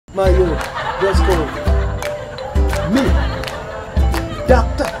by you. Just go. Me,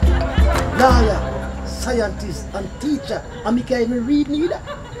 doctor, lawyer, scientist, and teacher. And me can't even read neither.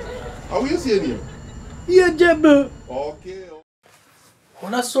 How you say name? Yeah, Jebbe. Okay.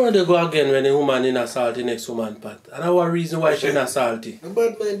 When I saw they go again when a woman in assault the next woman part. And that's one reason why she in assault. A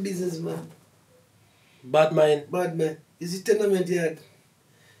bad mind businessman. Bad mind. Bad man. It's a tenement yard.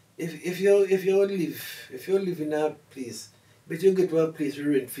 If you live in a place, but you get to a place to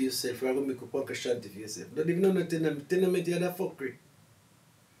rent for yourself, you're gonna make a punk shanty for yourself. Don't even know the tenement yard a fuckery.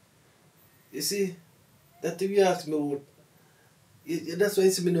 You see, that if you ask me what, that's why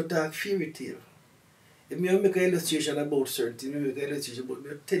it's me not talk fairy tale. If me make an illustration about certain things, me make an illustration about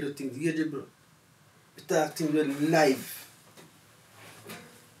me tell you things legible. We talk things well live.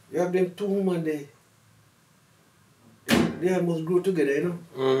 You have them two women there. They must grow together, you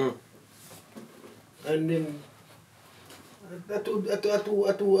know. And then two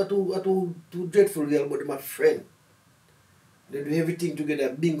dreadful girl, but my friend. They do everything together,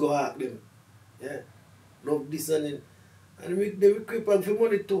 bingo hack them. Yeah. Love this and they will creep out for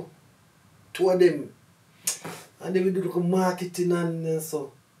money too. Two of them. And they will do like marketing and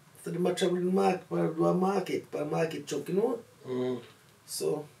so. So they might travel in the market chunk, you know.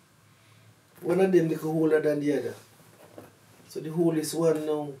 So one of them they can older than the other. So the oldest one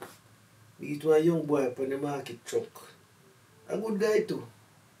now, it was a young boy up on the market truck. A good guy too.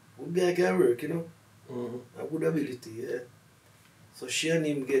 Good guy can work, you know. A good ability, yeah. So she and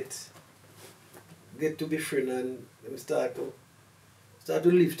him get to be friends and them start to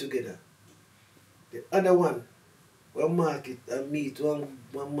live together. The other one market and meet one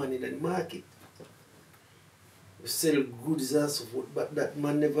man in the market. We sell goods and so forth, but that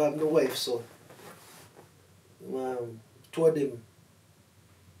man never have no wife, so two of them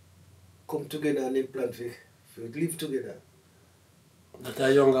come together and they plan to live together. That's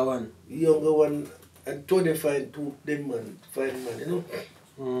a younger one. Younger one, and two of them find man, you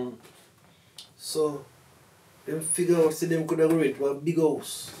know. So them figure out, see them could have rent one big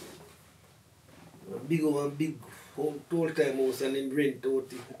house. Big whole time house and then rent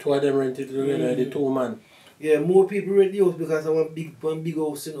out it. Two of them rented together, the two man. Yeah, more people rent the house because of one big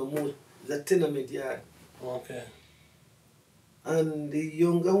house, you know, more it's a tenement yard. Okay. And the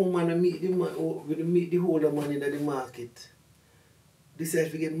younger woman meet the older man in the market.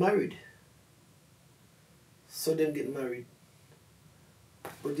 Decide to get married. So them get married.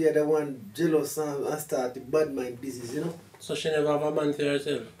 But the other one jealous and start the bad mind business, you know. So she never have a man for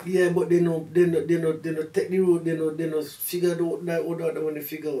herself? Yeah, but they no take the road, they no figure out that what the other one they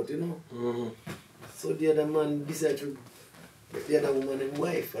figure out, you know. So the other man decided to get the other woman and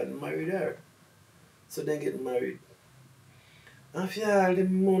wife and married her. So they get married. After all the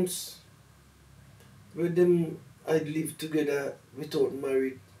months with them I lived together without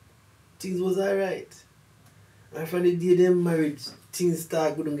married, things was alright. And from the day them married, things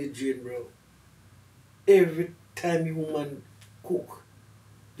start going to get drained, bro. Every time the woman cook,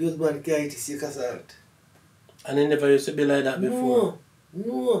 the husband can't eat sick assault. And it never used to be like that before?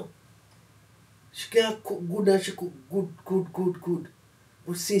 No. She can't cook good and she cook good.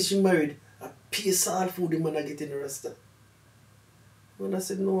 But since she married, a piece of food the man I get in the rasta. And I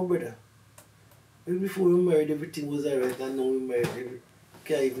said, no, brother. Before we married, everything was alright, and now we married, we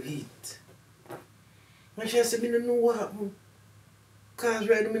can't even eat. And she said, I don't know what happened. Because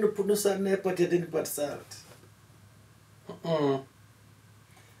right now, I don't put no salt in the pot, yet in the pot salt.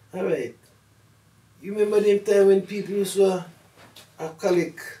 Alright. You remember them time when people used to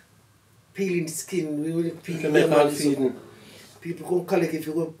collect peeling skin, we would peel them. People come collect if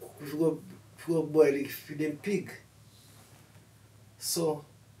you go boil it for them pig. So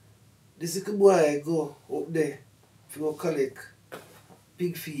this little boy go up there to go collect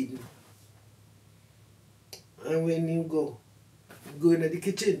pig feed. And when you go into the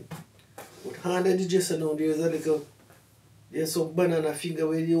kitchen, with hand on the dresser now, there's some banana finger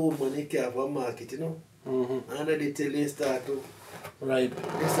where the old man they have a market, you know. And they tell they start to ripe.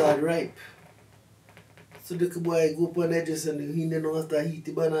 They start ripe. So the little boy go up on the dresser and he don't start eat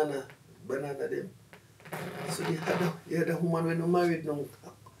the banana them. So the other woman when you married now,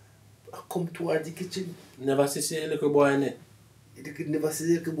 I come towards the kitchen. Never see a little boy in it? You could never see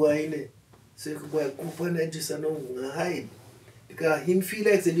the little boy in it. So the little boy go up on the dresser now and hide. Because him feel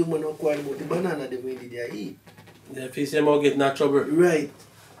like the woman not quiet about the banana them when they eat. Yeah, if you see him get in trouble. Right.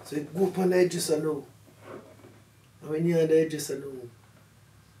 So you go up on the dresser now. And when you're on the dresser now,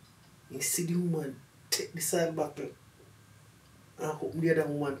 you see the woman take the salt bottle and open the other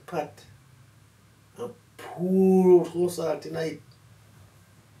woman pot and pour out whole salt in it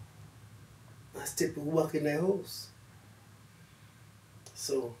and step back in the house.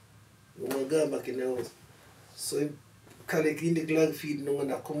 So The woman gone back in the house. So him collect in the glad feed now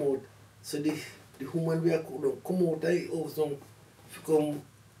and come out. So the woman we are cook down, come out of the house now, come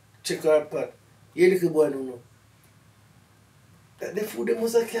check her pot. Yeah, little boy no. That the food they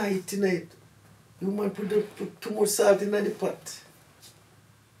must have can't eat tonight. The woman put too much salt in the pot.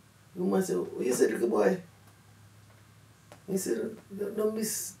 The woman say, what you say, little boy? He said, no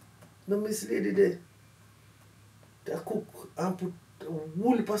miss lady there. They cook and put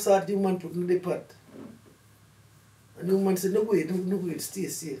wool per salt the woman put in the pot. And the woman said, no wait,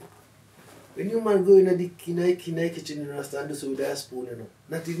 stay. When you man go in the kitchen and stand do so with a spoon, you know.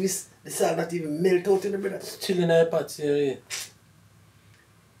 Not even the salt not even melt out in the brother. Still in the pot, yeah.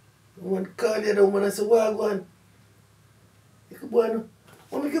 The woman call the other woman and say, why go on? Little boy, no.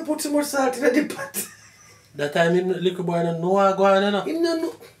 Why make you put some more salt in the pot? That time little boy no know what go on, you know. He no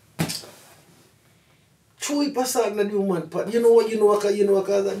know. Throw it salt in the woman pot. You know what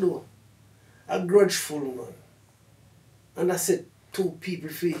cause I do? A grudgeful man. And I said two people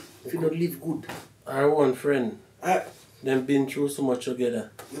if you don't live good. Our one friend. Them been through so much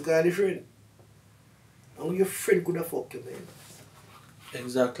together. You got a friend. And your friend could have fucked you, man.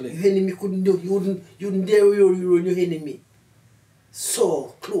 Exactly. Your enemy couldn't do. You wouldn't dare you run your enemy.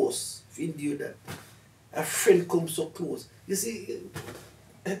 So close if you do that. A friend comes so close. You see,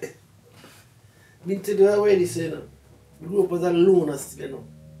 been to the already say no. Grew up as a loner still, you know.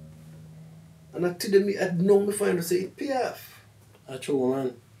 And I tell them I know me find to say it pay off. That's true,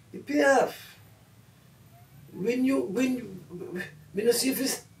 man. It pay off. When you see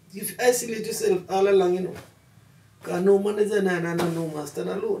if you isolate yourself all along, you know. Because no man is a man and no man stand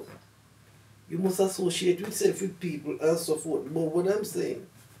alone. You must associate yourself with people and so forth. But what I'm saying,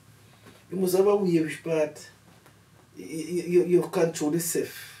 you must have a weavish part. You control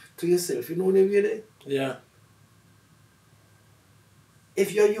yourself to yourself. You know what I mean? Yeah.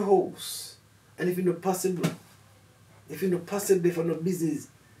 If you're your house, and if you're not possible for no business,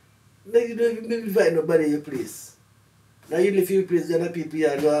 then you don't even invite nobody in your place. Now you live in your place, there are people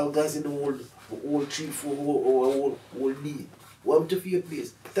here, you have gas in the whole 3, 4, or whole day. What to for your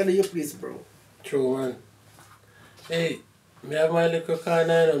place? Tell your place, bro. True, man. Hey, me have my little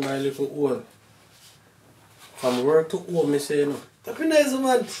corner and my little hole. From work to home, me say, you know. That be nice,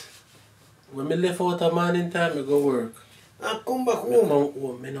 man. When me left out a morning time, I go work. And come back Me home. come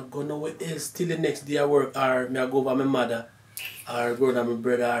home, me not go nowhere else till the next day I work, or me I go over my mother, or go to my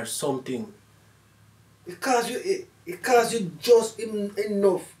brother, or something. It costs you just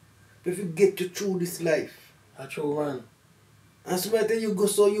enough if you get you through this life. That's true, man. And sometimes you go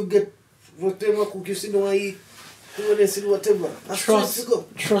so you get whatever cook you see don't eat, whatever. And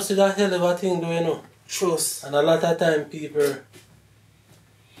Trust is a hell of a thing, do you know? Trust. And a lot of time people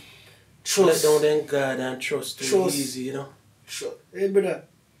let down them God and trust too easy, you know? Trust. Hey brother,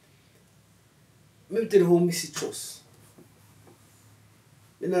 let me tell you how I see trust.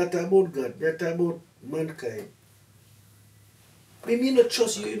 I'm not talking about God, I'm talking about mankind. Me not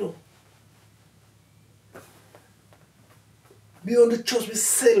trust you, you know. Me only trust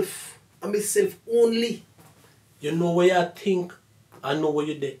myself and myself only. You know where you think and know where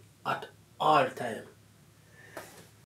you there at all time.